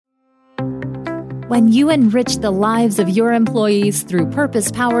When you enrich the lives of your employees through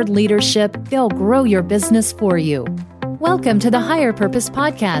purpose-powered leadership, they'll grow your business for you. Welcome to the Higher Purpose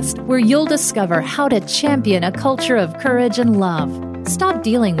Podcast, where you'll discover how to champion a culture of courage and love. Stop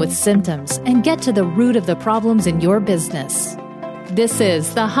dealing with symptoms and get to the root of the problems in your business. This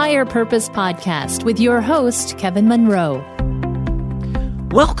is the Higher Purpose Podcast with your host, Kevin Monroe.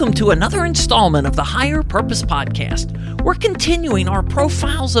 Welcome to another installment of the Higher Purpose Podcast. We're continuing our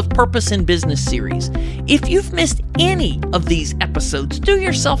Profiles of Purpose in Business series. If you've missed any of these episodes, do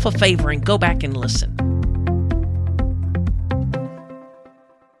yourself a favor and go back and listen.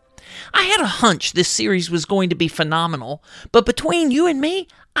 I had a hunch this series was going to be phenomenal, but between you and me,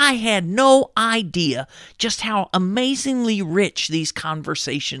 I had no idea just how amazingly rich these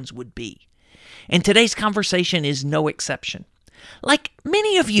conversations would be. And today's conversation is no exception. Like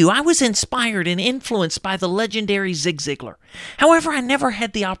many of you, I was inspired and influenced by the legendary Zig Ziglar. However, I never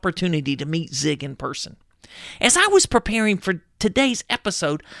had the opportunity to meet Zig in person. As I was preparing for today's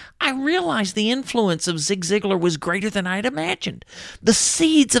episode, I realized the influence of Zig Ziglar was greater than I'd imagined. The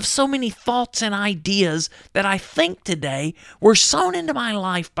seeds of so many thoughts and ideas that I think today were sown into my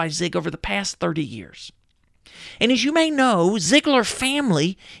life by Zig over the past 30 years. And as you may know, Ziglar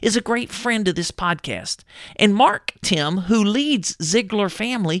Family is a great friend of this podcast. And Mark Tim, who leads Ziglar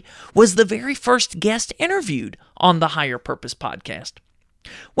Family, was the very first guest interviewed on the Higher Purpose Podcast.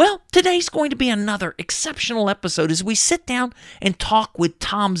 Well, today's going to be another exceptional episode as we sit down and talk with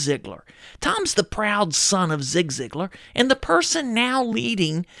Tom Ziglar. Tom's the proud son of Zig Ziglar and the person now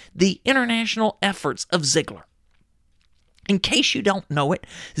leading the international efforts of Ziglar. In case you don't know it,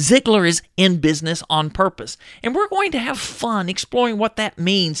 Ziglar is in business on purpose, and we're going to have fun exploring what that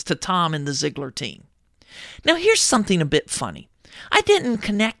means to Tom and the Ziglar team. Now, here's something a bit funny. I didn't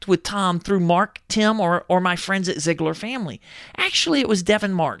connect with Tom through Mark, Tim, or my friends at Ziglar Family. Actually, it was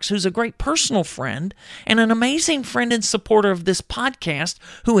Devin Marks, who's a great personal friend and an amazing friend and supporter of this podcast,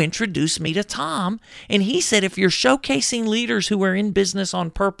 who introduced me to Tom. And he said, if you're showcasing leaders who are in business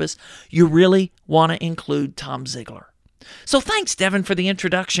on purpose, you really want to include Tom Ziglar. So thanks, Devin, for the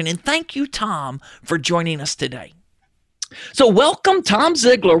introduction, and thank you, Tom, for joining us today. So welcome, Tom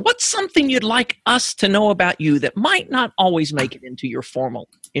Ziglar. What's something you'd like us to know about you that might not always make it into your formal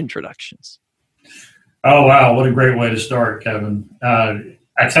introductions? Oh, wow. What a great way to start, Kevin.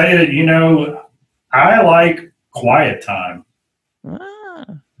 I tell you, I like quiet time.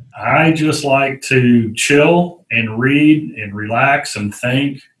 I just like to chill and read and relax and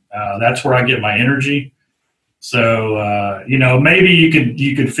think. That's where I get my energy. So, maybe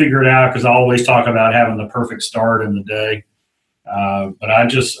you could figure it out, because I always talk about having the perfect start in the day. But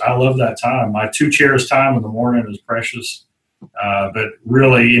I love that time. My 2 chairs time in the morning is precious. But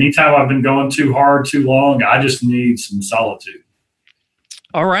really, anytime I've been going too hard, too long, I just need some solitude.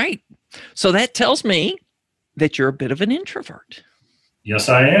 All right. So that tells me that you're a bit of an introvert. Yes,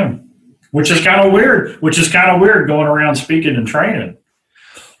 I am, which is kind of weird going around speaking and training.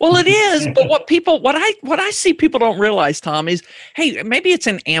 Well, it is, but what I see people don't realize, Tom, is, hey, maybe it's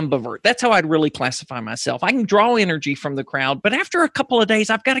an ambivert. That's how I'd really classify myself. I can draw energy from the crowd, but after a couple of days,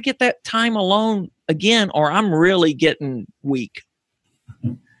 I've got to get that time alone again, or I'm really getting weak.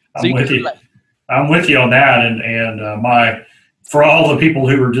 I'm with you on that, and for all the people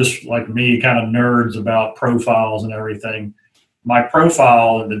who are just like me, kind of nerds about profiles and everything, my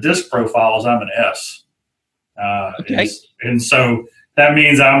profile, the DISC profile, is I'm an S. Okay. And so that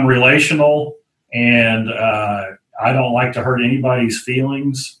means I'm relational, and I don't like to hurt anybody's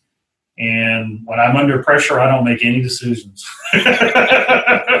feelings. And when I'm under pressure, I don't make any decisions.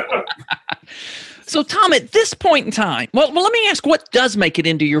 So, Tom, at this point in time, well, let me ask, what does make it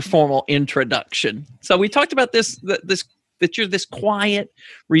into your formal introduction? So we talked about that you're this quiet,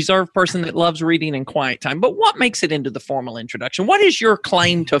 reserved person that loves reading and quiet time. But what makes it into the formal introduction? What is your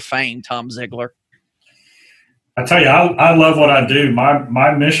claim to fame, Tom Ziglar? I tell you, I love what I do.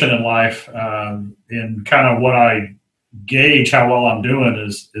 My mission in life, and kind of what I gauge how well I'm doing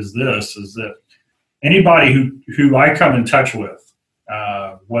is that anybody who I come in touch with,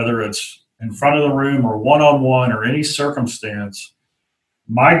 whether it's in front of the room or one-on-one or any circumstance,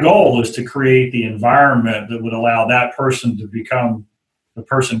 my goal is to create the environment that would allow that person to become the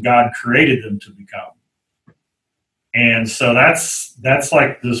person God created them to become. And so that's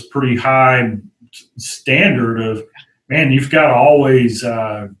like this pretty high standard of, man, you've got to always,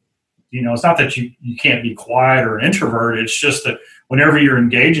 it's not that you can't be quiet or an introvert. It's just that whenever you're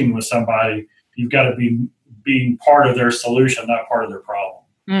engaging with somebody, you've got to be being part of their solution, not part of their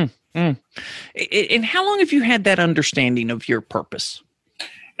problem. And how long have you had that understanding of your purpose?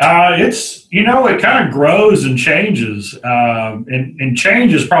 It kind of grows and changes. And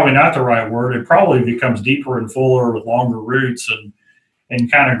change is probably not the right word. It probably becomes deeper and fuller with longer roots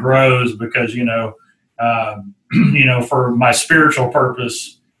and kind of grows because, for my spiritual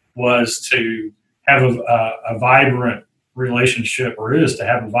purpose was to have a vibrant relationship, or is to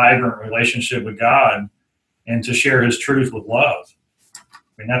have a vibrant relationship with God and to share his truth with love.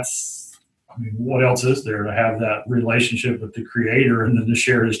 What else is there to have that relationship with the Creator and then to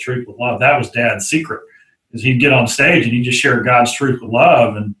share his truth with love? That was Dad's secret, is he'd get on stage and he'd just share God's truth with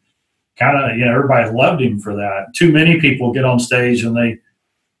love, and kind of, everybody loved him for that. Too many people get on stage and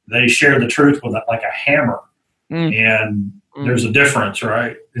they share the truth with like a hammer. And there's a difference,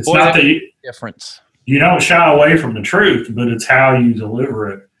 right? It's not that you don't shy away from the truth, but it's how you deliver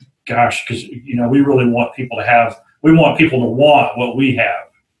it. Gosh, because we really want people to want what we have,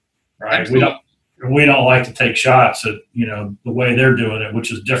 right? Absolutely. We don't like to take shots at the way they're doing it,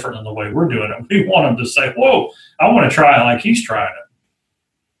 which is different than the way we're doing it. We want them to say, "Whoa, I want to try it like he's trying it."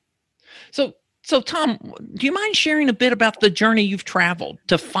 So Tom, do you mind sharing a bit about the journey you've traveled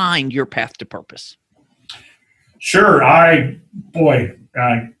to find your path to purpose? Sure. In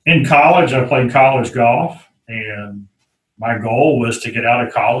college, I played college golf, and my goal was to get out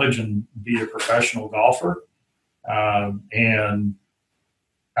of college and be a professional golfer. And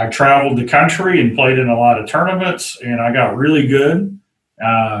I traveled the country and played in a lot of tournaments, and I got really good,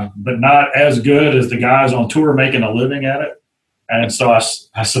 but not as good as the guys on tour making a living at it. And so I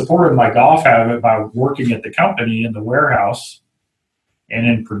supported my golf habit by working at the company in the warehouse and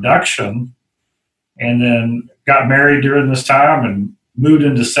in production, and then got married during this time and moved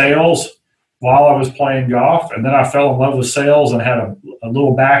into sales while I was playing golf. And then I fell in love with sales and had a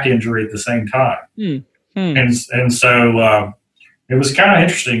little back injury at the same time. And so it was kind of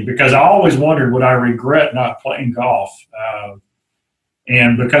interesting because I always wondered, would I regret not playing golf?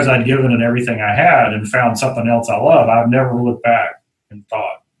 And because I'd given it everything I had and found something else I love, I've never looked back and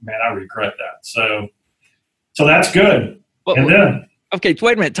thought, man, I regret that. So that's good. And then, okay,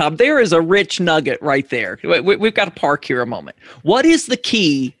 wait a minute, Tom. There is a rich nugget right there. We've got to park here a moment. What is the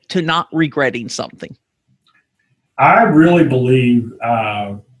key to not regretting something? I really believe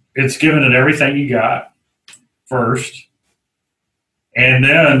it's giving it everything you got first, and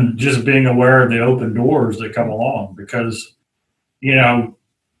then just being aware of the open doors that come along. Because,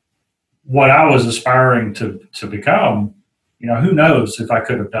 what I was aspiring to become, who knows if I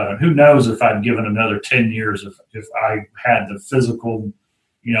could have done it? Who knows if I'd given another 10 years if I had the physical,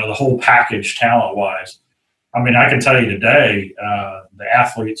 the whole package talent-wise. I mean, I can tell you today, the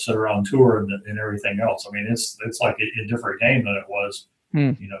athletes that are on tour and everything else, I mean, it's like a different game than it was,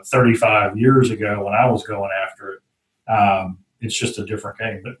 35 years ago when I was going after it. It's just a different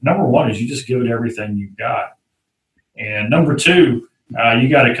game. But number one is you just give it everything you've got. And number two, you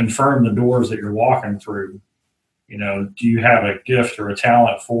got to confirm the doors that you're walking through. Do you have a gift or a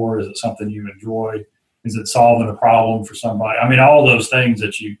talent for? Is it something you enjoy? Is it solving a problem for somebody? I mean, all those things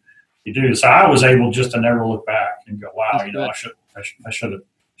that you do. So I was able just to never look back and go, wow, I should have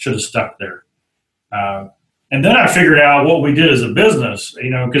stuck there. And then I figured out what we did as a business,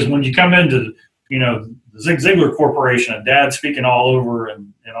 because when you come into, the Zig Ziglar Corporation and Dad speaking all over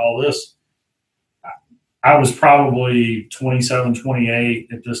and all this, I was probably 27, 28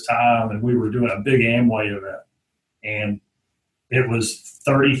 at this time, and we were doing a big Amway event. And it was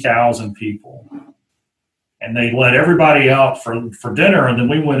 30,000 people. And they let everybody out for dinner, and then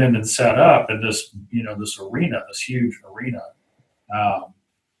we went in and set up in this, this arena, this huge arena.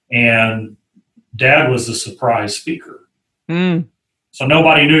 And Dad was the surprise speaker. So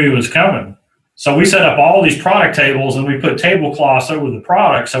nobody knew he was coming. So we set up all these product tables, and we put tablecloths over the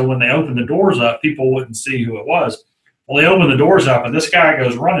product, so when they opened the doors up, people wouldn't see who it was. Well, they opened the doors up, and this guy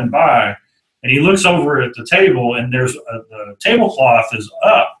goes running by, and he looks over at the table, and there's the tablecloth is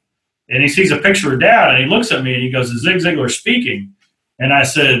up, and he sees a picture of Dad, and he looks at me, and he goes, "Is Zig Ziglar speaking?" And I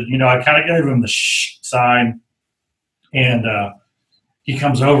said, I kind of gave him the shh sign, and he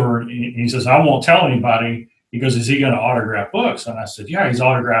comes over, and he says, "I won't tell anybody." He goes, "Is he going to autograph books?" And I said, "Yeah, he's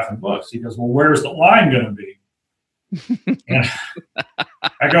autographing books." He goes, "Well, where's the line going to be?" And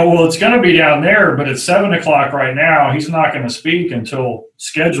I go, "Well, it's going to be down there, but it's 7:00 right now. He's not going to speak until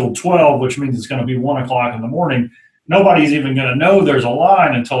scheduled 12, which means it's going to be 1:00 in the morning. Nobody's even going to know there's a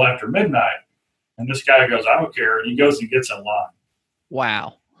line until after midnight." And this guy goes, "I don't care." And he goes and gets in line.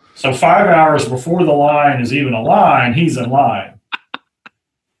 Wow. So 5 hours before the line is even a line, he's in line.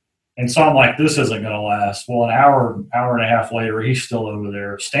 And so I'm like, this isn't going to last. Well, an hour and a half later, he's still over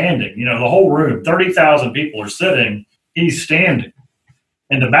there standing. The whole room, 30,000 people are sitting. He's standing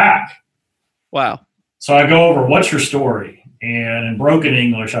in the back. Wow. So I go over, "What's your story?" And in broken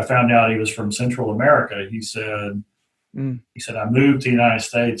English, I found out he was from Central America. He said, I moved to the United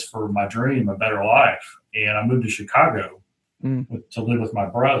States for my dream, a better life. And I moved to Chicago to live with my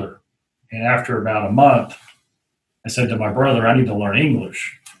brother. And after about a month, I said to my brother, I need to learn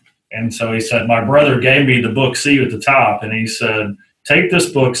English. And so he said, my brother gave me the book, See You at the Top. And he said, take this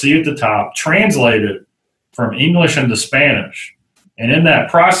book, See You at the Top, translate it from English into Spanish. And in that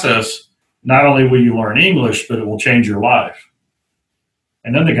process, not only will you learn English, but it will change your life.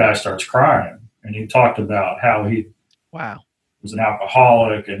 And then the guy starts crying. And he talked about how he was an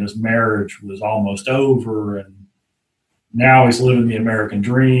alcoholic and his marriage was almost over. And now he's living the American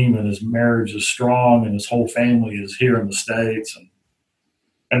dream and his marriage is strong and his whole family is here in the States.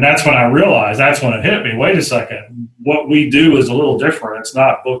 And that's when I realized, that's when it hit me. Wait a second. What we do is a little different. It's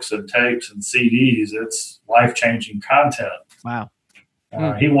not books and tapes and CDs. It's life-changing content. Wow.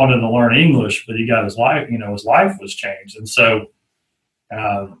 He wanted to learn English, but he got his life, his life was changed. And so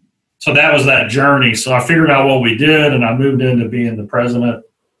that was that journey. So I figured out what we did, and I moved into being the president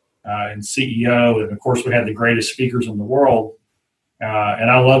and CEO. And of course, we had the greatest speakers in the world.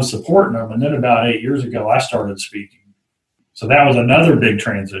 And I love supporting them. And then about 8 years ago, I started speaking. So that was another big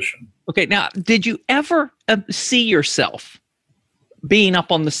transition. Okay. Now, did you ever see yourself being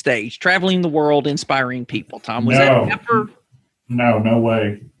up on the stage, traveling the world, inspiring people, Tom? Was that ever? No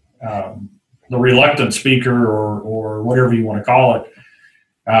way. The reluctant speaker or whatever you want to call it.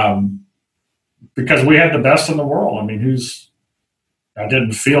 Because we had the best in the world. I mean, I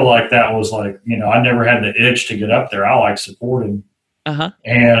didn't feel like that was like, I never had the itch to get up there. I like supporting.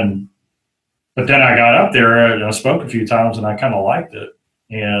 But then I got up there and I spoke a few times and I kind of liked it.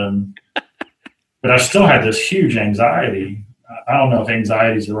 But I still had this huge anxiety. I don't know if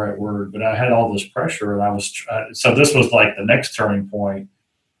anxiety is the right word, but I had all this pressure and so this was like the next turning point.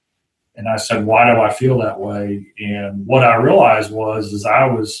 And I said, why do I feel that way? And what I realized was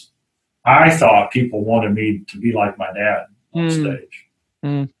I thought people wanted me to be like my dad on stage.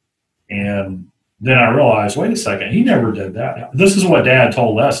 And then I realized, wait a second, he never did that. This is what Dad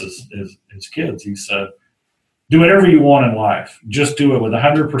told us as kids. He said, do whatever you want in life. Just do it with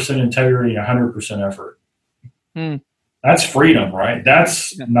 100% integrity, 100% effort. That's freedom, right?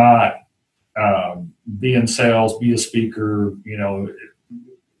 That's not be in sales, be a speaker,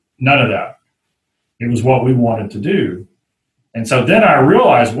 none of that. It was what we wanted to do. And so then I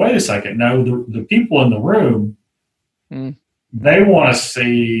realized, wait a second, no, the people in the room, they want to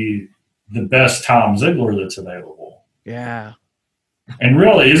see the best Tom Ziglar that's available. Yeah. And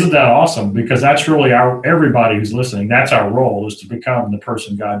really, isn't that awesome? Because that's really everybody who's listening, that's our role, is to become the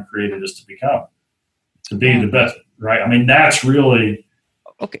person God created us to become, to be the best, right? I mean, that's really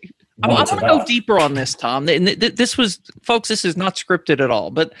okay. I want to go deeper on this, Tom. This was, folks, this is not scripted at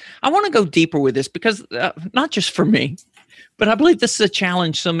all, but I want to go deeper with this because not just for me, but I believe this is a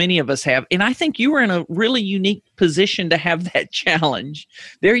challenge so many of us have. And I think you were in a really unique position to have that challenge.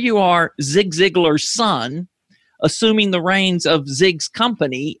 There you are, Zig Ziglar's son, assuming the reins of Zig's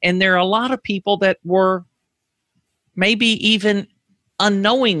company. And there are a lot of people that were maybe even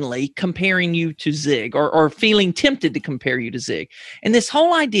unknowingly comparing you to Zig or feeling tempted to compare you to Zig. And this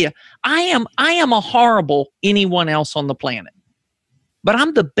whole idea, I am a horrible anyone else on the planet, but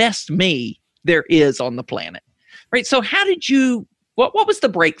I'm the best me there is on the planet. Right. So how did you, what was the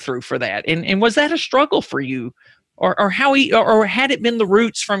breakthrough for that? And was that a struggle for you or had it been the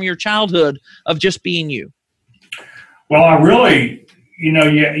roots from your childhood of just being you? Well, I really,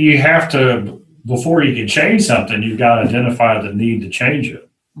 you have to, before you can change something, you've got to identify the need to change it.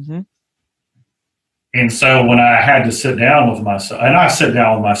 And so when I had to sit down with myself, and I sit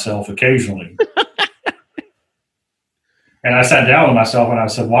down with myself occasionally, and I sat down with myself and I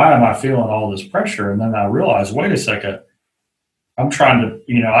said, why am I feeling all this pressure? And then I realized, wait a second, I'm trying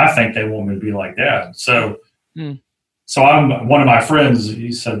to, I think they want me to be like Dad. So I'm one of my friends,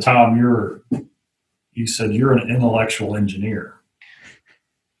 he said, Tom, you're an intellectual engineer.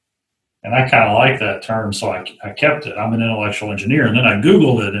 And I kind of like that term, so I kept it. I'm an intellectual engineer. And then I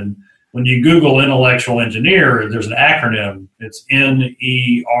Googled it. And when you Google intellectual engineer, there's an acronym. It's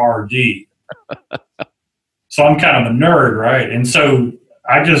NERD. So I'm kind of a nerd, right? And so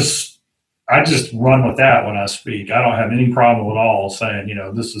I just run with that when I speak. I don't have any problem at all saying,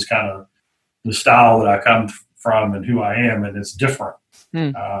 this is kind of the style that I come from and who I am, and it's different.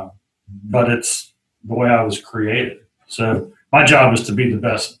 But it's the way I was created. So my job is to be the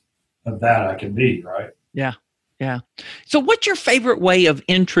best of that I can be, right? Yeah. Yeah. So what's your favorite way of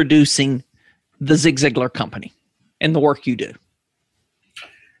introducing the Zig Ziglar company and the work you do?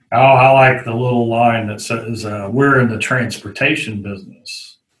 Oh, I like the little line that says, we're in the transportation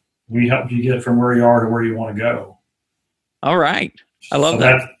business. We help you get from where you are to where you want to go. All right. I love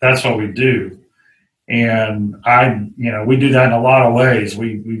that. That's what we do. And we do that in a lot of ways.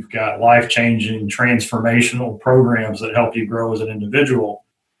 We've got life-changing, transformational programs that help you grow as an individual.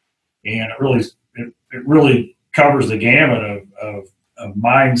 And it really covers the gamut of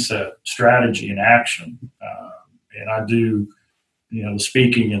mindset, strategy, and action. And I do, the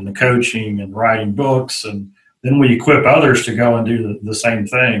speaking and the coaching and writing books. And then we equip others to go and do the same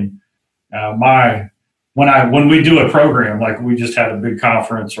thing. When we do a program, like we just had a big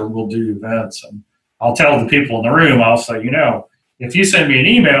conference or we'll do events, and I'll tell the people in the room, I'll say, if you send me an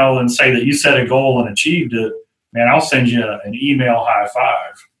email and say that you set a goal and achieved it, man, I'll send you an email high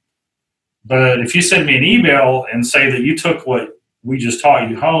five. But if you send me an email and say that you took what we just taught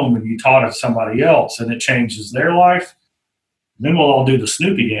you home and you taught it to somebody else and it changes their life, then we'll all do the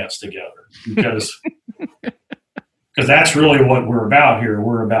Snoopy dance together, because that's really what we're about here.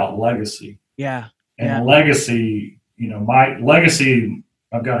 We're about legacy. Yeah. And legacy, my legacy,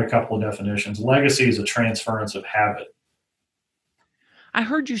 I've got a couple of definitions. Legacy is a transference of habit. I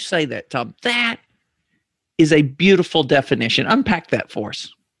heard you say that, Tom. That is a beautiful definition. Unpack that for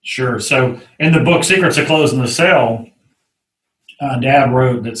us. Sure. So in the book, Secrets of Closing the Sale, Dad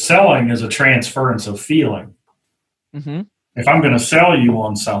wrote that selling is a transference of feeling. Mm-hmm. If I'm going to sell you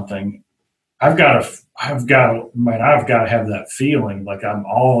on something, I've got to have that feeling like I'm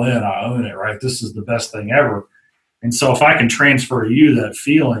all in, I own it, right? This is the best thing ever. And so if I can transfer to you that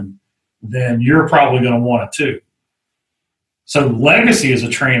feeling, then you're probably going to want it too. So legacy is a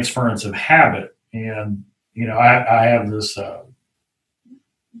transference of habit. And, I have this,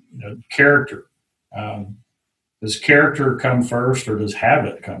 character. Does character come first or does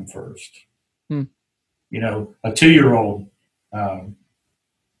habit come first? A 2-year-old,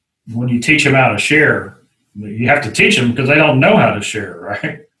 when you teach them how to share, you have to teach them because they don't know how to share,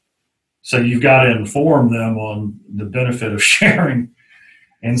 right? So you've got to inform them on the benefit of sharing.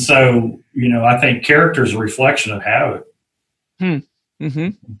 And so, I think character is a reflection of habit. Mm-hmm.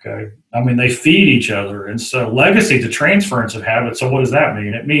 Okay. I mean, they feed each other. And so legacy is a transference of habit. So what does that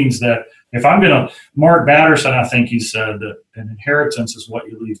mean? It means that if I'm going to, Mark Batterson, I think he said that an inheritance is what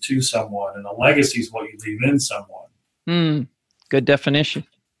you leave to someone and a legacy is what you leave in someone. Good definition.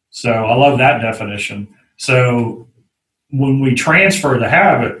 So I love that definition. So when we transfer the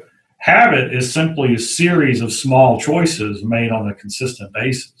habit is simply a series of small choices made on a consistent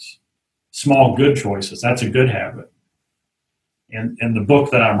basis. Small good choices. That's a good habit. And in the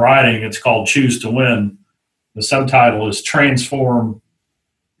book that I'm writing, it's called Choose to Win. The subtitle is Transform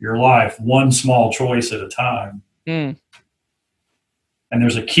Your Life One Small Choice at a Time. And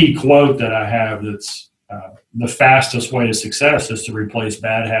there's a key quote that I have that's the fastest way to success is to replace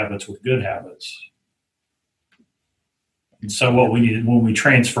bad habits with good habits. And so what we need when we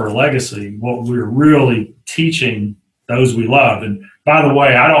transfer legacy, what we're really teaching those we love. And by the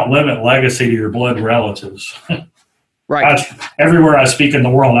way, I don't limit legacy to your blood relatives. Right. Everywhere I speak in the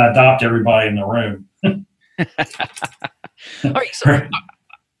world, I adopt everybody in the room. All right, so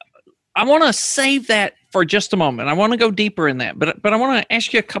I want to save that for just a moment. I want to go deeper in that, but I want to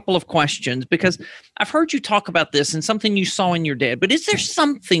ask you a couple of questions because I've heard you talk about this and something you saw in your dad. But is there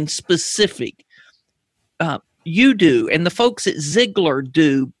something specific you do and the folks at Ziglar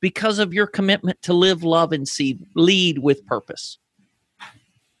do because of your commitment to live, love, and lead with purpose?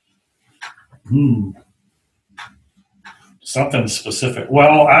 Something specific.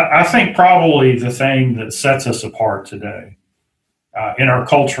 Well, I think probably the thing that sets us apart today in our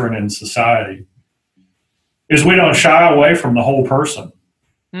culture and in society is we don't shy away from the whole person.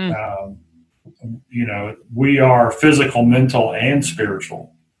 We are physical, mental, and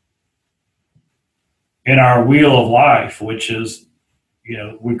spiritual. In our wheel of life, which is,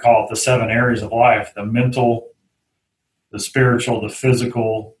 we call it the 7 areas of life: the mental, the spiritual, the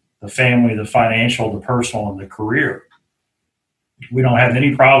physical, the family, the financial, the personal, and the career. We don't have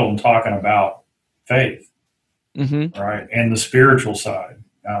any problem talking about faith, right? And the spiritual side.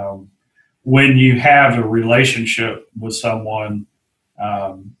 When you have a relationship with someone,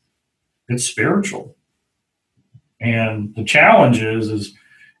 it's spiritual. And the challenge is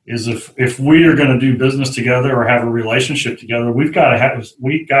if we are going to do business together or have a relationship together, we've got to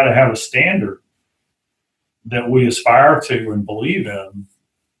have a standard that we aspire to and believe in.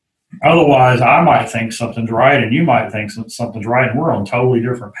 Otherwise, I might think something's right and you might think something's right, and we're on totally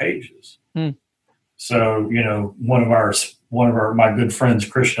different pages. So, one of my good friends,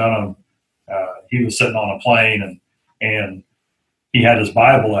 Chris Dunham, he was sitting on a plane and he had his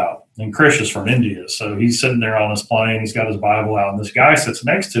Bible out. And Chris is from India, so he's sitting there on his plane. He's got his Bible out, and this guy sits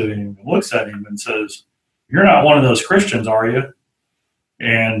next to him and looks at him and says, "You're not one of those Christians, are you?"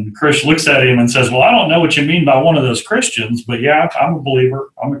 And Chris looks at him and says, well, I don't know what you mean by one of those Christians, but yeah, I'm a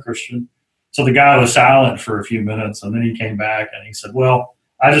believer. I'm a Christian. So the guy was silent for a few minutes, and then he came back and he said, well,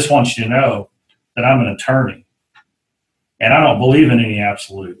 I just want you to know that I'm an attorney, and I don't believe in any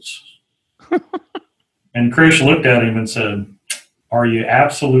absolutes. And Chris looked at him and said, are you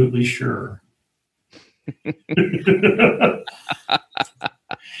absolutely sure?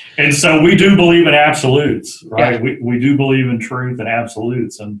 And so we do believe in absolutes, right? Yeah. We do believe in truth and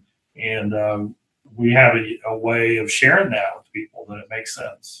absolutes, and we have a way of sharing that with people that it makes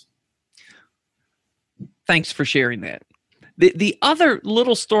sense. Thanks for sharing that. The other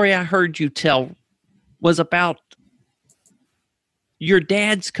little story I heard you tell was about your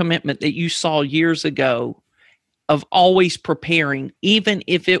dad's commitment that you saw years ago of always preparing, even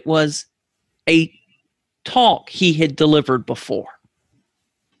if it was a talk he had delivered before.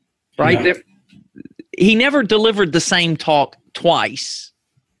 Right? Yeah. He never delivered the same talk twice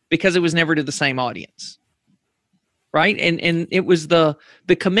because it was never to the same audience. Right? And it was the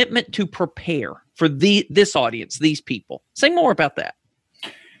commitment to prepare for this audience, these people. Say more about that.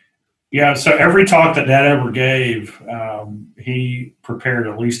 Yeah, so every talk that Dad ever gave, he prepared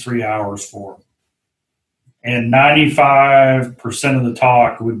at least 3 hours for. And 95% of the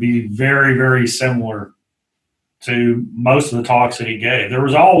talk would be very, very similar to most of the talks that he gave. There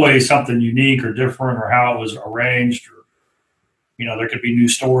was always something unique or different, or how it was arranged, or, there could be new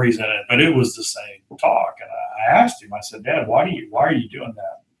stories in it, but it was the same talk. And I asked him, I said, Dad, why are you doing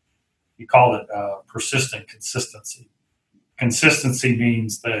that? He called it persistent consistency. Consistency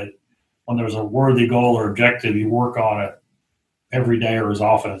means that when there's a worthy goal or objective, you work on it every day or as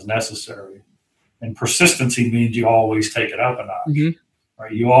often as necessary. And persistency means you always take it up a notch. Mm-hmm.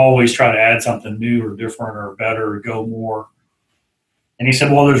 Right? You always try to add something new or different or better or go more. And he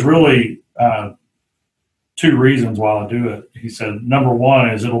said, well, there's really two reasons why I do it. He said, number one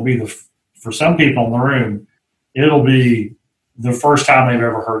is it'll be for some people in the room, it'll be the first time they've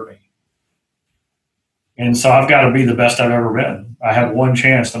ever heard me. And so I've got to be the best I've ever been. I have one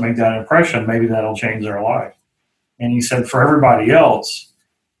chance to make that impression. Maybe that'll change their life. And he said, for everybody else,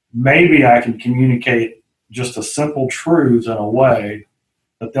 maybe I can communicate just a simple truth in a way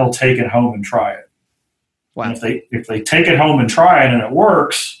that they'll take it home and try it. Wow. And if they take it home and try it and it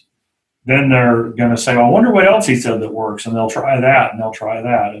works, then they're going to say, well, I wonder what else he said that works. And they'll try that and they'll try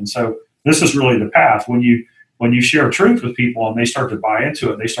that. And so this is really the path. When you share truth with people and they start to buy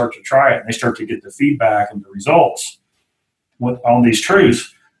into it, they start to try it, and they start to get the feedback and the results on these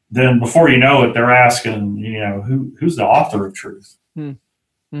truths, then before you know it, they're asking, who's the author of truth?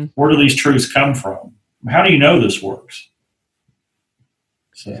 Where do these truths come from? How do you know this works?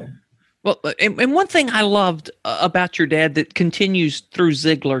 So, well, and one thing I loved about your dad that continues through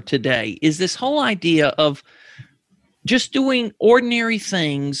Ziglar today is this whole idea of just doing ordinary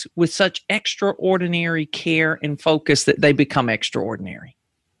things with such extraordinary care and focus that they become extraordinary.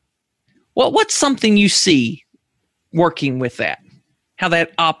 Well, what's something you see working with that? How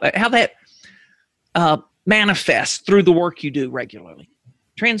that manifests through the work you do regularly,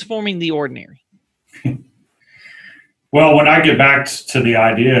 transforming the ordinary. Well, when I get back to the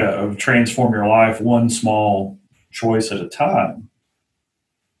idea of transform your life one small choice at a time,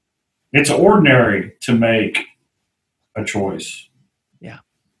 it's ordinary to make a choice. Yeah.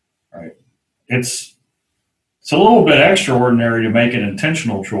 Right. It's a little bit extraordinary to make an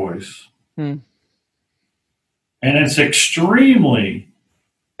intentional choice. And it's extremely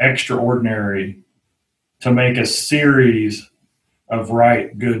extraordinary to make a series of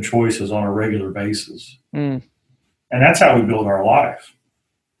right, good choices on a regular basis. And that's how we build our life.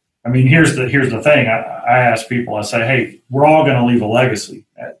 I mean, here's the thing. I ask people, I say, hey, we're all going to leave a legacy.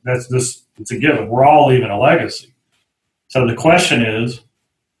 It's a given. We're all leaving a legacy. So the question is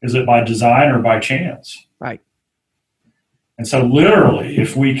it by design or by chance? Right. And so literally,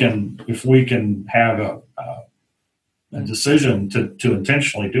 if we can have a decision to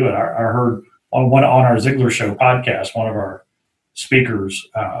intentionally do it. I heard on our Ziglar Show podcast, one of our speakers,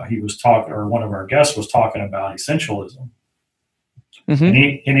 one of our guests was talking about essentialism. Mm-hmm.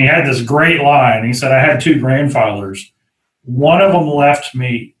 And he had this great line. He said, I had two grandfathers. One of them left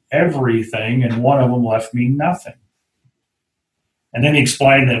me everything and one of them left me nothing. And then he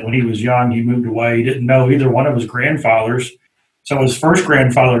explained that when he was young, he moved away. He didn't know either one of his grandfathers. So his first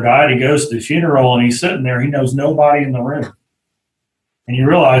grandfather died. He goes to the funeral and he's sitting there. He knows nobody in the room. And he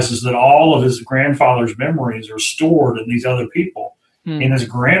realizes that all of his grandfather's memories are stored in these other people. And his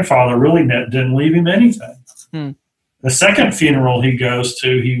grandfather really didn't leave him anything. The second funeral he goes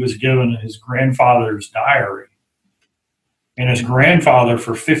to, he was given his grandfather's diary. And his grandfather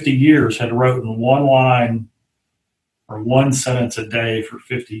for 50 years had written one line or one sentence a day for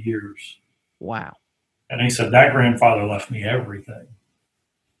 50 years. Wow. And he said, that grandfather left me everything.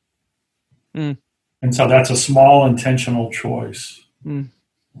 Mm. And so that's a small intentional choice. Mm.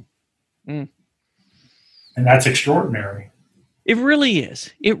 Mm. And that's extraordinary. It really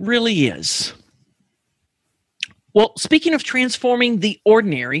is. It really is. Well, speaking of transforming the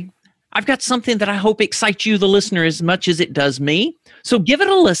ordinary, I've got something that I hope excites you, the listener, as much as it does me. So give it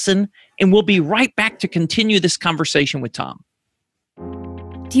a listen, and we'll be right back to continue this conversation with Tom.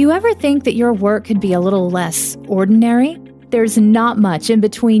 Do you ever think that your work could be a little less ordinary? There's not much in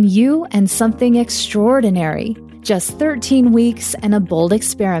between you and something extraordinary. Just 13 weeks and a bold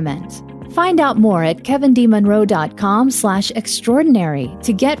experiment. Find out more at KevinDmonroe.com/extraordinary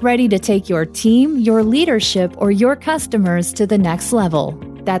to get ready to take your team, your leadership, or your customers to the next level.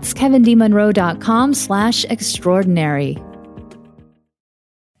 That's KevinDmonroe.com/extraordinary.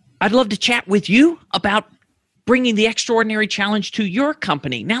 I'd love to chat with you about bringing the extraordinary challenge to your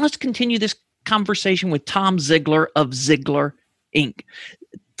company. Now let's continue this conversation with Tom Ziglar of Ziglar Inc.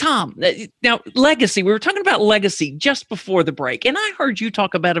 Tom, now legacy, we were talking about legacy just before the break, and I heard you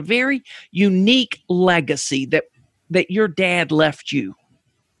talk about a very unique legacy that your dad left you,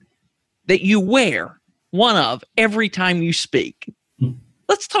 that you wear one of every time you speak.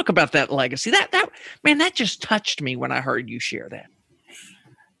 Let's talk about that legacy. That just touched me when I heard you share that.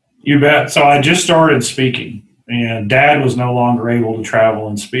 You bet. So I just started speaking, and Dad was no longer able to travel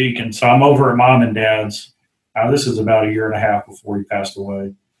and speak. And so I'm over at Mom and Dad's. This is about a year and a half before he passed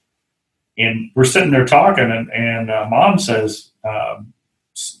away. And we're sitting there talking, and Mom says,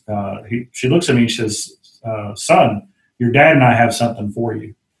 she looks at me and says, son, your dad and I have something for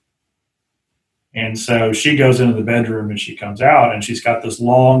you. And so she goes into the bedroom and she comes out, and she's got this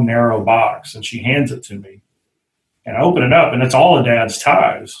long, narrow box, and she hands it to me. And I open it up, and it's all of Dad's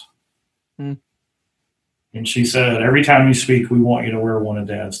ties. Mm. And she said, every time you speak, we want you to wear one of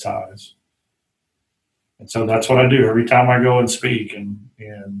Dad's ties. And so that's what I do every time I go and speak. And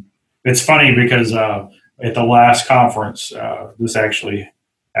it's funny because at the last conference, this actually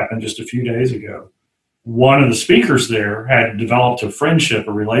happened just a few days ago, one of the speakers there had developed a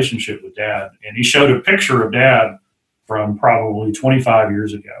relationship with Dad. And he showed a picture of Dad from probably 25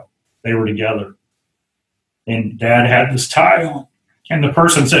 years ago. They were together. And Dad had this tie on. And the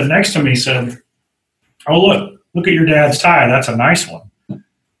person sitting next to me said, oh, look at your dad's tie. That's a nice one.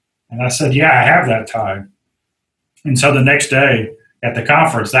 And I said, yeah, I have that tie. And so the next day at the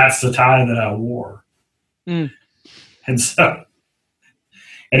conference, that's the tie that I wore. Mm. And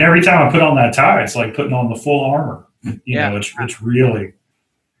every time I put on that tie, it's like putting on the full armor. You know, it's really.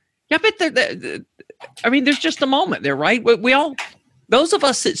 Yeah, but there's just a moment there, right? We all, those of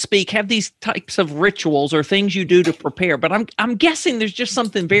us that speak have these types of rituals or things you do to prepare, but I'm guessing there's just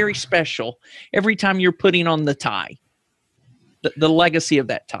something very special every time you're putting on the tie, the legacy of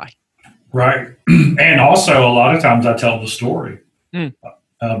that tie. Right. And also a lot of times I tell the story of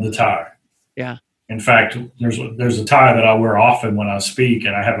the tie. Yeah. In fact, there's a tie that I wear often when I speak,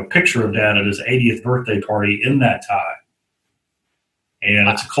 and I have a picture of Dad at his 80th birthday party in that tie. And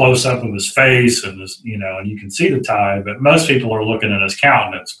it's a close-up of his face, and and you can see the tie, but most people are looking at his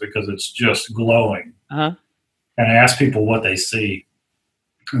countenance because it's just glowing. Uh-huh. And I ask people what they see,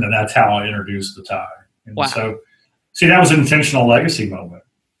 and then that's how I introduce the tie. And so, see, that was an intentional legacy moment.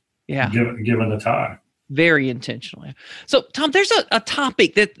 Yeah. Given the tie. Very intentionally. So, Tom, there's a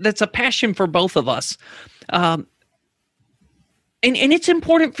topic that's a passion for both of us. And it's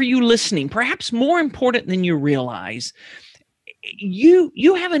important for you listening, perhaps more important than you realize.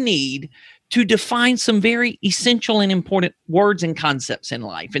 You have a need to define some very essential and important words and concepts in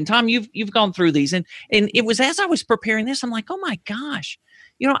life. And Tom, you've gone through these. And it was as I was preparing this, I'm like, oh my gosh,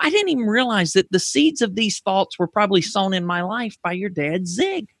 I didn't even realize that the seeds of these thoughts were probably sown in my life by your dad,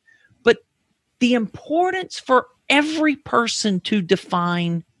 Zig. But the importance for every person to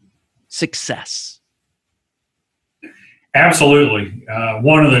define success. Absolutely.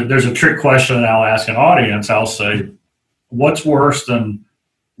 There's a trick question that I'll ask an audience. I'll say, what's worse than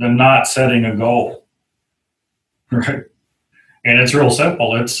not setting a goal? Right. And it's real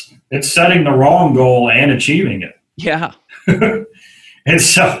simple. It's setting the wrong goal and achieving it. Yeah. And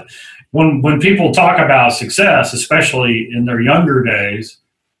so when people talk about success, especially in their younger days,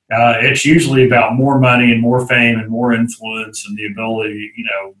 it's usually about more money and more fame and more influence and the ability,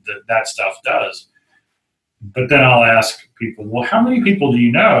 that stuff does. But then I'll ask people, well, how many people do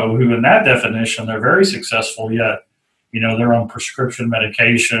you know who in that definition, they're very successful, yet, they're on prescription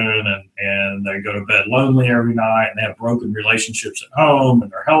medication and they go to bed lonely every night and they have broken relationships at home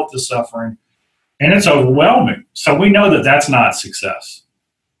and their health is suffering. And it's overwhelming. So we know that that's not success.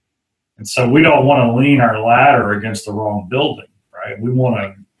 And so we don't want to lean our ladder against the wrong building, right? We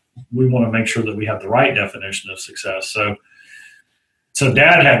want to make sure that we have the right definition of success. So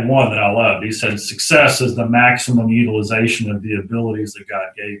Dad had one that I loved. He said, success is the maximum utilization of the abilities that God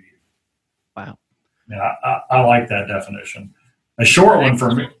gave you. Wow. Yeah, I like that definition. A short one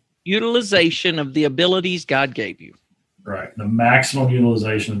for me. Utilization of the abilities God gave you. Right. The maximum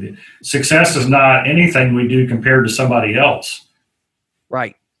utilization of the success is not anything we do compared to somebody else.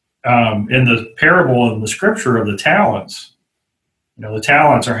 Right. In the parable in the scripture of the talents, the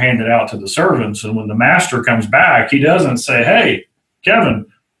talents are handed out to the servants. And when the master comes back, he doesn't say, hey, Kevin,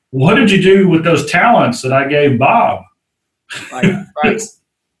 what did you do with those talents that I gave Bob? Right.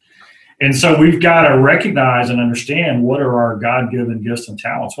 And so we've got to recognize and understand what are our God-given gifts and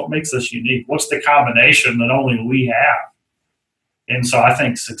talents. What makes us unique? What's the combination that only we have? And so I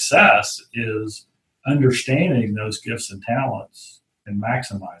think success is understanding those gifts and talents and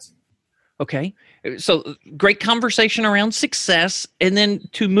maximizing them. Okay. So great conversation around success. And then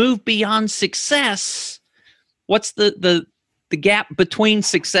to move beyond success, what's the gap between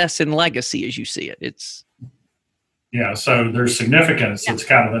success and legacy as you see it? So there's significance that's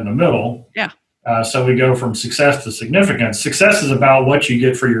kind of in the middle. Yeah. So we go from success to significance. Success is about what you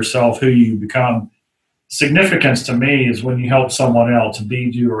get for yourself, who you become. Significance to me is when you help someone else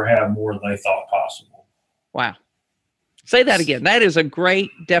be, do, or have more than they thought possible. Wow. Say that again. That is a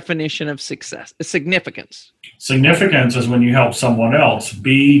great definition of success. Significance. Significance is when you help someone else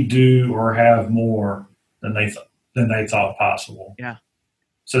be, do, or have more than they thought possible. Yeah.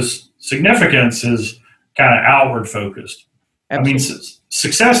 So significance is kind of outward focused. Absolutely. I mean,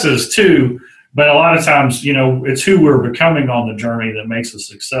 success is too, but a lot of times, it's who we're becoming on the journey that makes us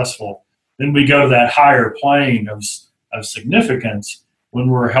successful. Then we go to that higher plane of significance when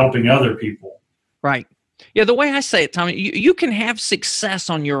we're helping other people. Right. Yeah, the way I say it, Tommy, you can have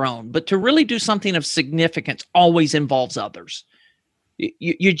success on your own, but to really do something of significance always involves others.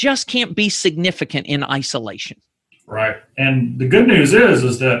 You just can't be significant in isolation. Right. And the good news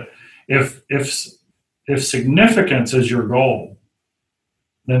is that if significance is your goal,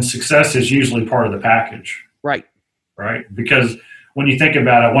 then success is usually part of the package. Right. Right. Because when you think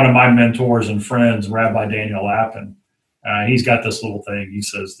about it, one of my mentors and friends, Rabbi Daniel Lappin, he's got this little thing. He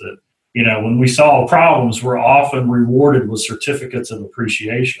says that, when we solve problems, we're often rewarded with certificates of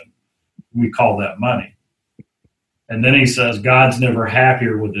appreciation. We call that money. And then he says, God's never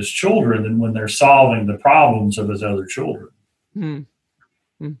happier with his children than when they're solving the problems of his other children.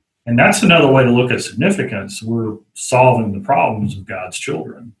 Mm-hmm. And that's another way to look at significance. We're solving the problems of God's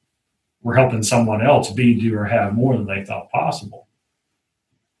children. We're helping someone else be, do, or have more than they thought possible.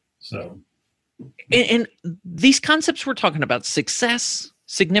 So, and these concepts we're talking about, success,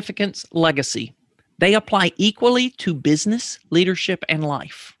 significance, legacy, they apply equally to business, leadership, and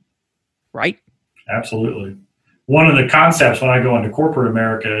life, right? Absolutely. One of the concepts when I go into corporate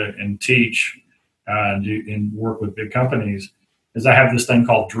America and teach and work with big companies is I have this thing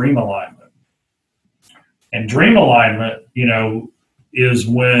called dream alignment. And dream alignment, is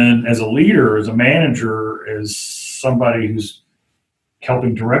when, as a leader, as a manager, as somebody who's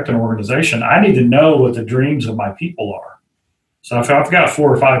helping direct an organization, I need to know what the dreams of my people are. So if I've got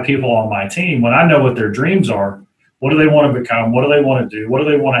 4 or 5 people on my team, when I know what their dreams are, what do they want to become? What do they want to do? What do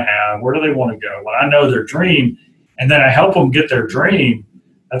they want to have? Where do they want to go? When I know their dream, and then I help them get their dream,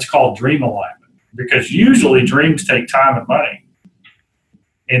 that's called dream alignment. Because usually dreams take time and money.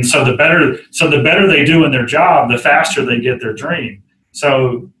 And so the better they do in their job, the faster they get their dream.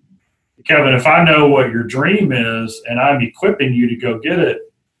 So, Kevin, if I know what your dream is and I'm equipping you to go get it,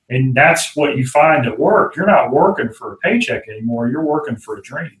 and that's what you find at work, you're not working for a paycheck anymore. You're working for a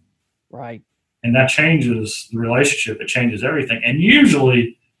dream. Right. And that changes the relationship. It changes everything. And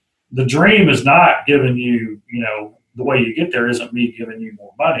usually the dream is not giving you, the way you get there isn't me giving you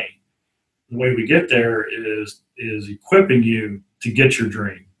more money. The way we get there is equipping you to get your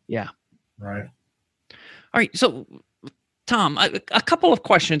dream. Yeah. Right. All right. So, Tom, a couple of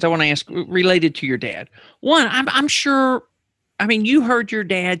questions I want to ask related to your dad. One, I'm sure, you heard your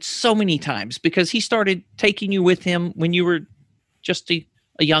dad so many times because he started taking you with him when you were just a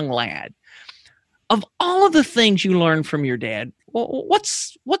young lad. Of all of the things you learned from your dad,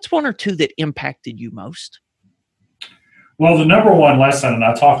 what's one or two that impacted you most? Well, the number one lesson, and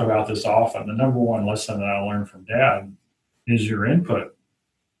I talk about this often, the number one lesson that I learned from Dad is your input.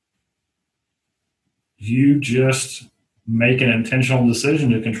 You just make an intentional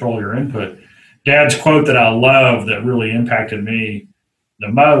decision to control your input. Dad's quote that I love that really impacted me the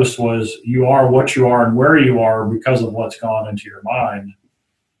most was, you are what you are and where you are because of what's gone into your mind.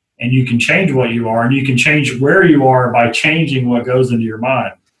 And you can change what you are, and you can change where you are by changing what goes into your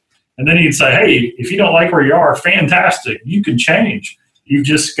mind. And then he'd say, hey, if you don't like where you are, fantastic. You can change. You've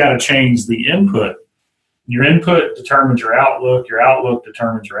just got to change the input. Your input determines your outlook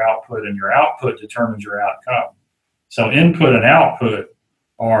determines your output, and your output determines your outcome. So input and output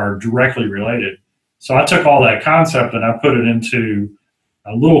are directly related. So I took all that concept and I put it into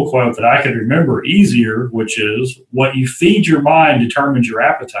a little quote that I could remember easier, which is, what you feed your mind determines your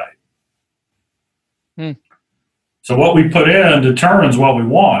appetite. So what we put in determines what we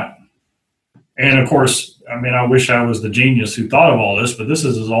want. And of course, I mean, I wish I was the genius who thought of all this, but this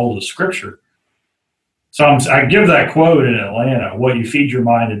is as old as Scripture. So I give that quote in Atlanta, what you feed your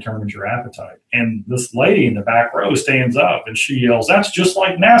mind determines your appetite. And this lady in the back row stands up and she yells, that's just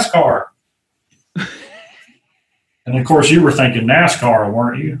like NASCAR. And of course, you were thinking NASCAR,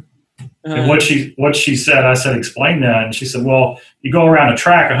 weren't you? And what she said, I said, explain that. And she said, well, you go around a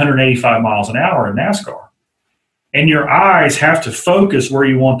track 185 miles an hour in NASCAR, and your eyes have to focus where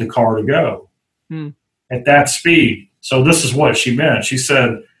you want the car to go at that speed. So this is what she meant. She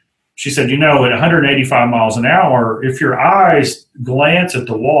said, you know, at 185 miles an hour, if your eyes glance at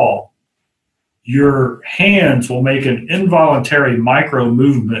the wall, your hands will make an involuntary micro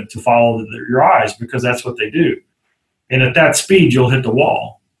movement to follow your eyes, because that's what they do. And at that speed, you'll hit the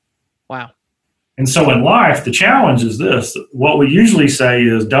wall. Wow. And so in life, the challenge is this. What we usually say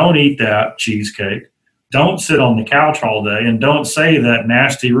is, don't eat that cheesecake. Don't sit on the couch all day, and don't say that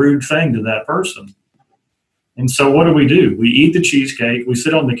nasty, rude thing to that person. And so what do? We eat the cheesecake, we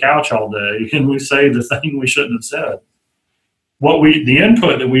sit on the couch all day, and we say the thing we shouldn't have said. The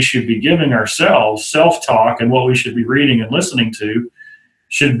input that we should be giving ourselves, self-talk, and what we should be reading and listening to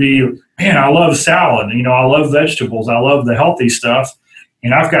should be, man, I love salad. You know, I love vegetables. I love the healthy stuff.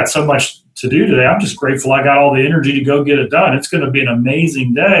 And I've got so much to do today. I'm just grateful I got all the energy to go get it done. It's going to be an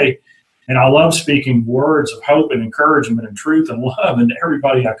amazing day. And I love speaking words of hope and encouragement and truth and love into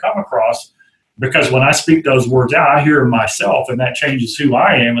everybody I come across, because when I speak those words out, I hear myself, and that changes who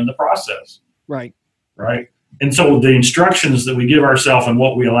I am in the process. Right. And so the instructions that we give ourselves and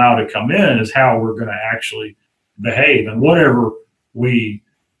what we allow to come in is how we're going to actually behave. And whatever we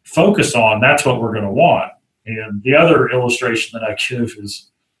focus on, that's what we're going to want. And the other illustration that I give is,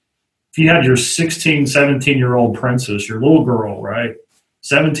 if you had your 16, 17-year-old princess, your little girl, right?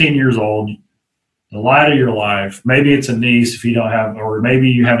 17 years old, the light of your life. Maybe it's a niece if you don't have, or maybe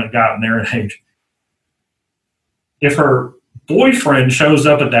you haven't gotten there in age. If her boyfriend shows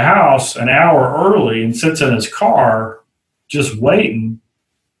up at the house an hour early and sits in his car just waiting,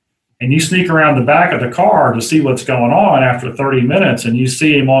 and you sneak around the back of the car to see what's going on after 30 minutes, and you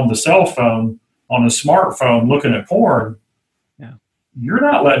see him on the cell phone, on his smartphone, looking at porn, you're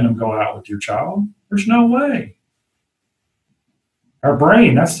not letting him go out with your child. There's no way. Our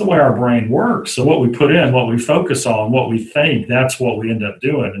brain, that's the way our brain works. So what we put in, what we focus on, what we think, that's what we end up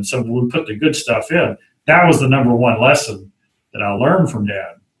doing. And so when we put the good stuff in, that was the number one lesson that I learned from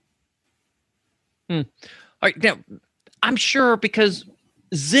Dad. All right, now, I'm sure because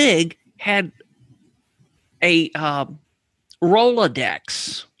Zig had a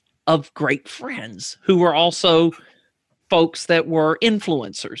Rolodex of great friends who were also folks that were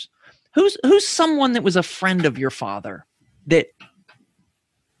influencers. Who's someone that was a friend of your father that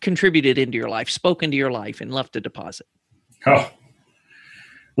contributed into your life, spoke into your life, and left a deposit? Oh,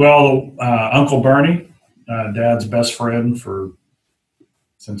 well, Uncle Bernie, Dad's best friend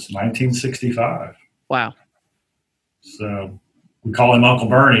since 1965. Wow. So we call him Uncle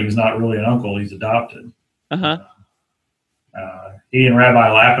Bernie. He's not really an uncle. He's adopted. He and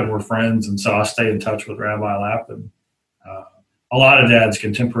Rabbi Lappin were friends, and so I stay in touch with Rabbi Lappin. A lot of Dad's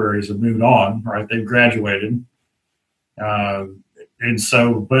contemporaries have moved on, right? They've graduated. And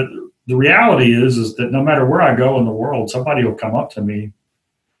so, but the reality is that no matter where I go in the world, somebody will come up to me,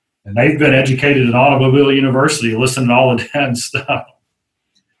 and they've been educated at Automobile University, listening to all of Dad's stuff.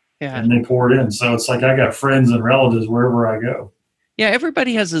 Yeah. And they pour it in. So it's like I got friends and relatives wherever I go. Yeah,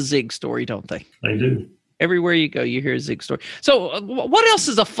 everybody has a Zig story, don't they? They do. Everywhere you go, you hear a Zig story. So what else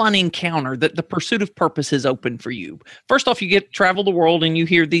is a fun encounter that the pursuit of purpose has opened for you? First off, you get to travel the world and you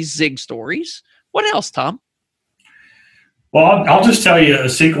hear these Zig stories. What else, Tom? Well, I'll just tell you a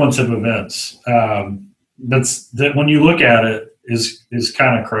sequence of events that when you look at it is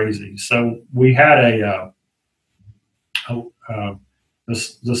kind of crazy. So we had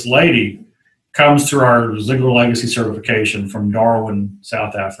this lady comes through our Ziegler Legacy certification from Darwin,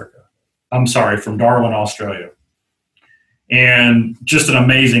 South Africa. From Darwin, Australia. And just an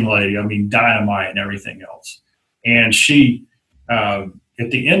amazing lady. I mean, dynamite and everything else. And she, at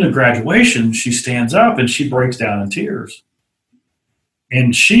the end of graduation, she stands up and she breaks down in tears.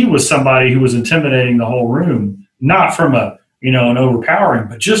 And she was somebody who was intimidating the whole room, not from a and overpowering,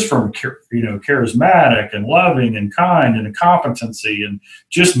 but just from, charismatic and loving and kind and a competency and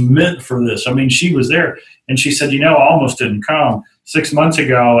just meant for this. I mean, she was there, and she said, I almost didn't come. 6 months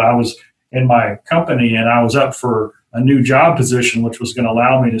ago, I was in my company and I was up for a new job position, which was going to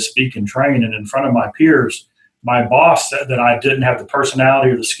allow me to speak and train. And in front of my peers, my boss said that I didn't have the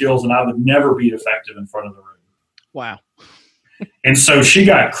personality or the skills and I would never be effective in front of the room. Wow. And so she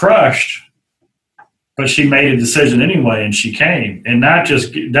got crushed, but she made a decision anyway, and she came. And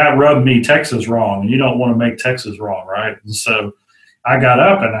that rubbed me Texas wrong. And you don't want to make Texas wrong, right? And so I got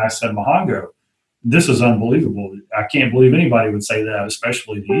up and I said, Mahongo, this is unbelievable. I can't believe anybody would say that,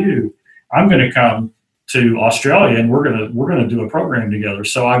 especially to you. I'm going to come to Australia and we're going to do a program together.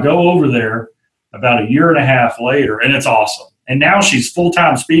 So I go over there about a year and a half later, and it's awesome. And now she's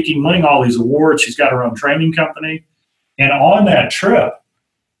full-time speaking, winning all these awards. She's got her own training company. And on that trip,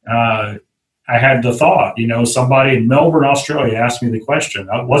 I had the thought, somebody in Melbourne, Australia asked me the question.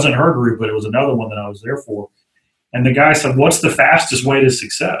 It wasn't her group, but it was another one that I was there for. And the guy said, what's the fastest way to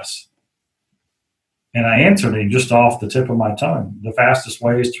success? And I answered him just off the tip of my tongue. The fastest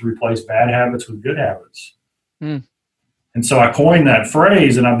way is to replace bad habits with good habits. Mm. And so I coined that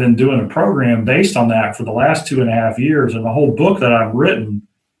phrase, and I've been doing a program based on that for the last 2.5 years. And the whole book that I've written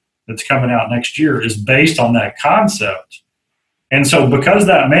that's coming out next year is based on that concept. And so because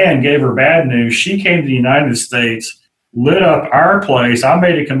that man gave her bad news, she came to the United States, lit up our place. I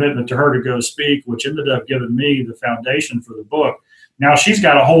made a commitment to her to go speak, which ended up giving me the foundation for the book. Now she's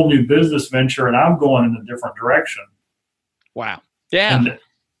got a whole new business venture, and I'm going in a different direction. Wow. Yeah.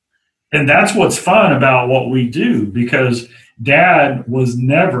 And that's what's fun about what we do, because Dad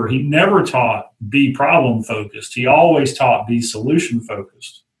he never taught be problem focused. He always taught be solution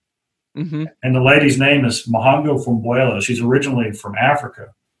focused. Mm-hmm. And the lady's name is Mahongo Fumbuela. She's originally from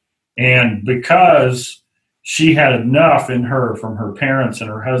Africa. And because she had enough in her from her parents and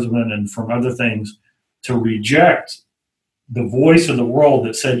her husband and from other things to reject the voice of the world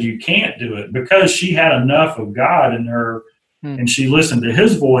that said you can't do it, because she had enough of God in her and she listened to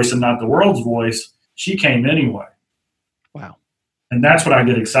his voice and not the world's voice, she came anyway. Wow. And that's what I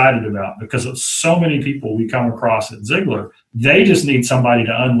get excited about, because of so many people we come across at Ziglar. They just need somebody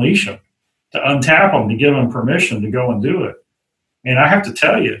to unleash them, to untap them, to give them permission to go and do it. And I have to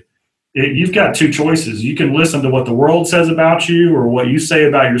tell you, you've got two choices. You can listen to what the world says about you or what you say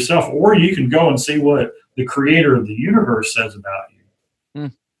about yourself, or you can go and see what the creator of the universe says about you.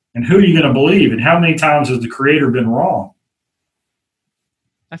 Mm. And who are you going to believe? And how many times has the creator been wrong?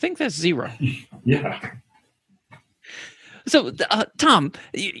 I think that's 0. Yeah. So, Tom,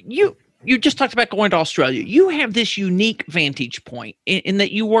 you just talked about going to Australia. You have this unique vantage point in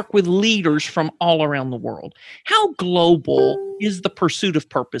that you work with leaders from all around the world. How global is the pursuit of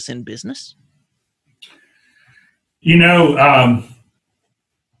purpose in business? I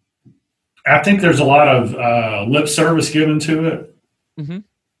think there's a lot of lip service given to it. Mm-hmm.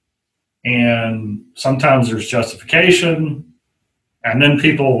 And sometimes there's justification. And then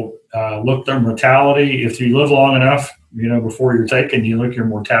people look their mortality. If you live long enough, before you're taken, you look your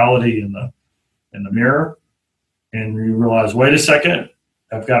mortality in the mirror, and you realize, wait a second,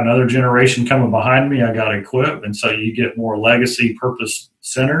 I've got another generation coming behind me. I got to equip. And so you get more legacy, purpose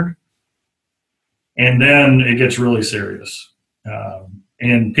centered. And then it gets really serious.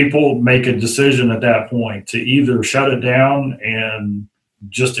 And people make a decision at that point to either shut it down and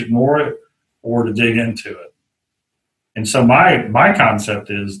just ignore it, or to dig into it. And so my concept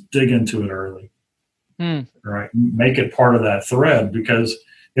is dig into it early, right? Make it part of that thread, because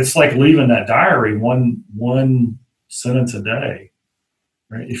it's like leaving that diary one sentence a day,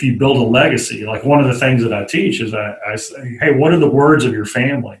 right? If you build a legacy, like one of the things that I teach is I say, hey, what are the words of your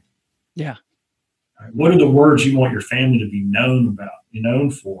family? Yeah. Right? What are the words you want your family to be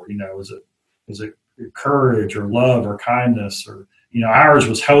known for? Is it courage or love or kindness, or, ours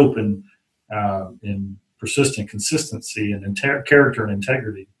was hope and persistent consistency and character and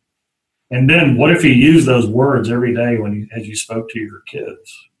integrity. And then what if you use those words every day as you spoke to your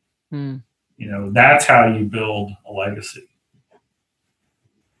kids? That's how you build a legacy.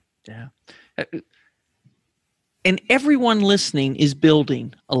 Yeah. And everyone listening is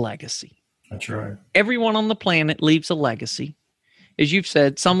building a legacy. That's right. Everyone on the planet leaves a legacy. As you've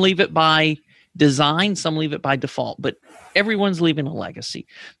said, some leave it by design, some leave it by default, but everyone's leaving a legacy.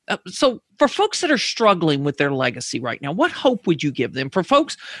 So for folks that are struggling with their legacy right now, what hope would you give them? For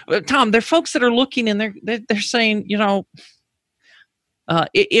folks, Tom, they're folks that are looking and they're saying,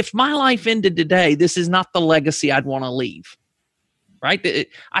 if my life ended today, this is not the legacy I'd want to leave, right?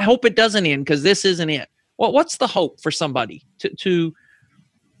 I hope it doesn't end, because this isn't it. Well, what's the hope for somebody to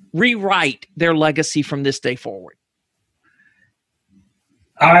rewrite their legacy from this day forward?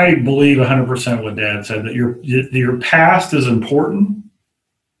 I believe 100% what Dad said, that your past is important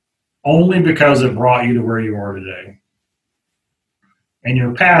only because it brought you to where you are today. And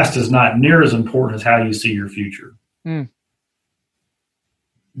your past is not near as important as how you see your future.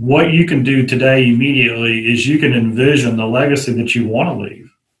 What you can do today immediately is you can envision the legacy that you want to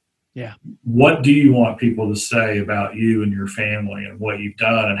leave. Yeah. What do you want people to say about you and your family and what you've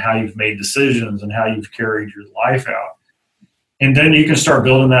done and how you've made decisions and how you've carried your life out? And then you can start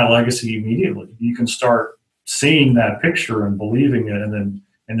building that legacy immediately. You can start seeing that picture and believing it, and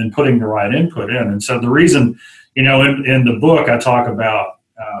then putting the right input in. And so the reason, in the book, I talk about,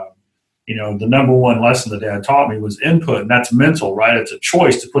 the number one lesson that Dad taught me was input, and that's mental, right? It's a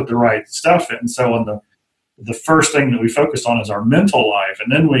choice to put the right stuff in. And so in the first thing that we focus on is our mental life,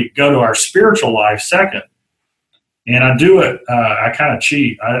 and then we go to our spiritual life second. And I do it, I kind of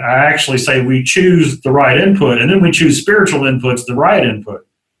cheat. I actually say we choose the right input, and then we choose spiritual inputs, the right input.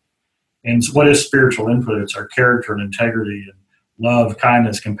 And what is spiritual input? It's our character and integrity and love,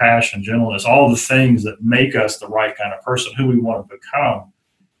 kindness, compassion, gentleness, all the things that make us the right kind of person, who we want to become.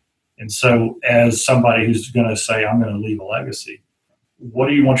 And so as somebody who's going to say, I'm going to leave a legacy, what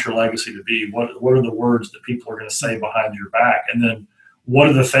do you want your legacy to be? What are the words that people are going to say behind your back? And then what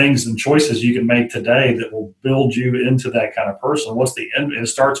are the things and choices you can make today that will build you into that kind of person? What's the end? It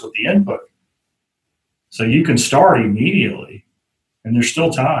starts with the input. So you can start immediately, and there's still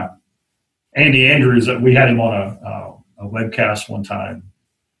time. Andy Andrews, we had him on a webcast one time.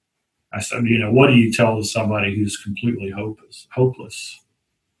 I said, what do you tell somebody who's completely hopeless?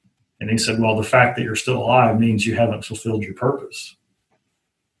 And he said, well, the fact that you're still alive means you haven't fulfilled your purpose.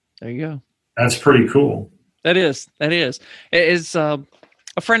 There you go. That's pretty cool. That is. As a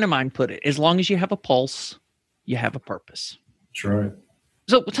friend of mine put it, as long as you have a pulse, you have a purpose. That's right.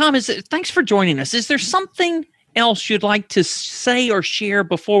 So, Tom, thanks for joining us. Is there something else you'd like to say or share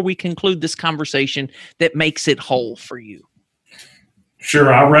before we conclude this conversation that makes it whole for you?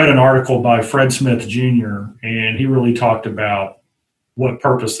 Sure. I read an article by Fred Smith Jr., and he really talked about what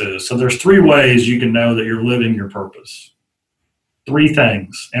purpose is. So there's 3 ways you can know that you're living your purpose. 3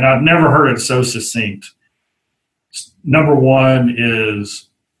 things. And I've never heard it so succinct. Number 1 is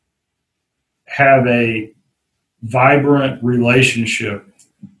have a vibrant relationship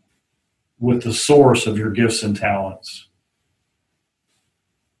with the source of your gifts and talents.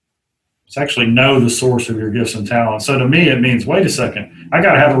 It's actually know the source of your gifts and talents. So to me, it means, wait a second, I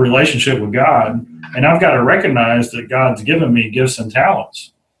got to have a relationship with God, and I've got to recognize that God's given me gifts and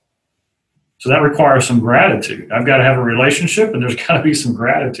talents. So that requires some gratitude. I've got to have a relationship, and there's got to be some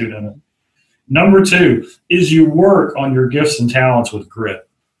gratitude in it. Number 2 is you work on your gifts and talents with grit.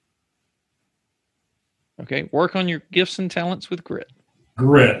 Okay, work on your gifts and talents with grit.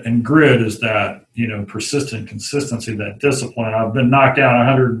 Grit, and grit is that, persistent consistency, that discipline. I've been knocked down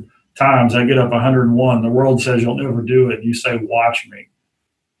 100 times. I get up 101. The world says you'll never do it. You say, watch me.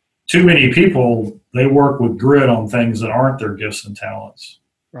 Too many people, they work with grit on things that aren't their gifts and talents.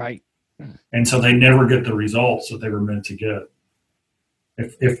 Right. And so they never get the results that they were meant to get.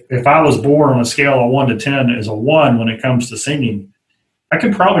 If I was born on a scale of 1 to 10 as a 1 when it comes to singing, I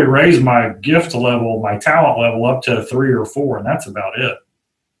could probably raise my gift level, my talent level up to a 3 or 4, and that's about it.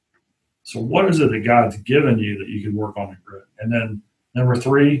 So what is it that God's given you that you can work on in grit? And then number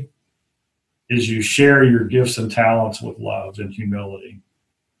 3 is you share your gifts and talents with love and humility.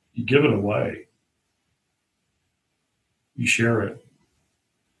 You give it away. You share it.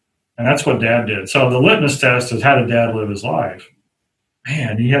 And that's what Dad did. So the litmus test is, how did Dad live his life?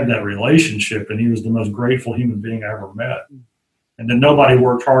 Man, he had that relationship, and he was the most grateful human being I ever met. And then nobody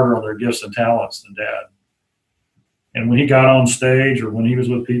worked harder on their gifts and talents than Dad. And when he got on stage or when he was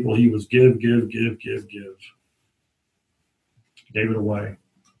with people, he was give. Gave it away.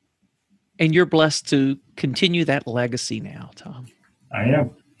 And you're blessed to continue that legacy now, Tom. I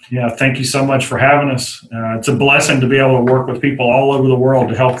am. Yeah, thank you so much for having us. It's a blessing to be able to work with people all over the world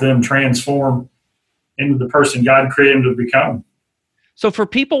to help them transform into the person God created them to become. So for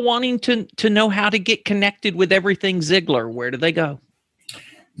people wanting to know how to get connected with everything Ziglar, where do they go?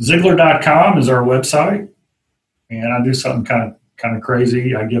 Ziglar.com is our website. And I do something kind of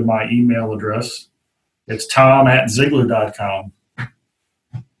crazy. I give my email address. It's tom@Ziglar.com.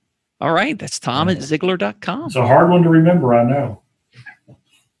 All right. That's tom@Ziglar.com. It's a hard one to remember, I know.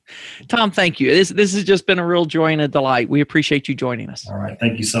 Tom, thank you. This has just been a real joy and a delight. We appreciate you joining us. All right.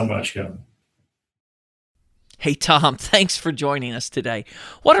 Thank you so much, Kevin. Hey, Tom, thanks for joining us today.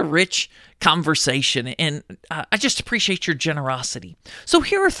 What a rich conversation, and I just appreciate your generosity. So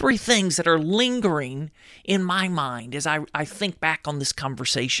here are 3 things that are lingering in my mind as I think back on this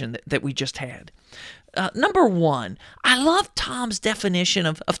conversation that we just had. Number one, I love Tom's definition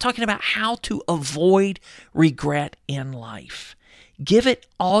of talking about how to avoid regret in life. Give it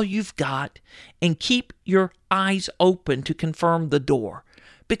all you've got and keep your eyes open to confirm the door,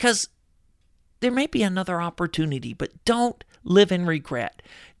 because there may be another opportunity, but don't live in regret.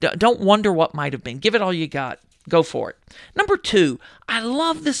 Don't wonder what might have been. Give it all you got. Go for it. Number two, I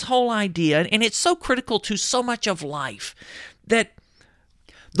love this whole idea, and it's so critical to so much of life, that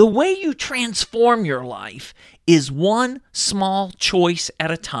the way you transform your life is one small choice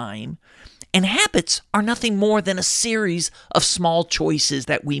at a time, and habits are nothing more than a series of small choices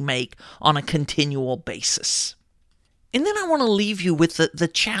that we make on a continual basis. And then I want to leave you with the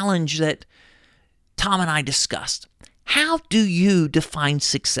challenge that Tom and I discussed. How do you define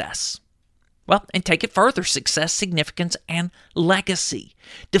success? Well, and take it further, success, significance, and legacy.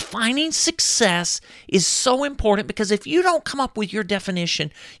 Defining success is so important, because if you don't come up with your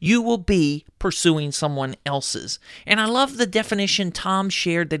definition, you will be pursuing someone else's. And I love the definition Tom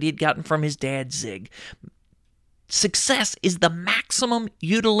shared that he had gotten from his dad, Zig. Success is the maximum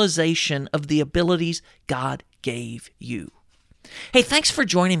utilization of the abilities God gave you. Hey, thanks for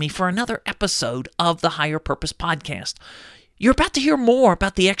joining me for another episode of the Higher Purpose Podcast. You're about to hear more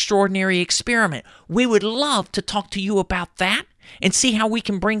about the Extraordinary Experiment. We would love to talk to you about that and see how we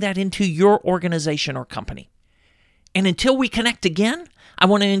can bring that into your organization or company. And until we connect again, I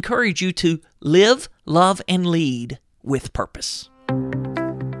want to encourage you to live, love, and lead with purpose.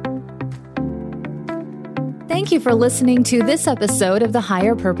 Thank you for listening to this episode of the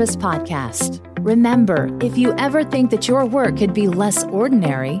Higher Purpose Podcast. Remember, if you ever think that your work could be less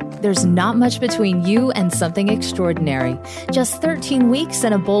ordinary, there's not much between you and something extraordinary. Just 13 weeks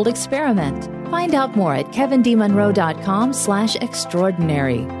and a bold experiment. Find out more at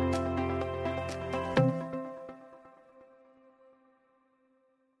kevindmonroe.com/extraordinary.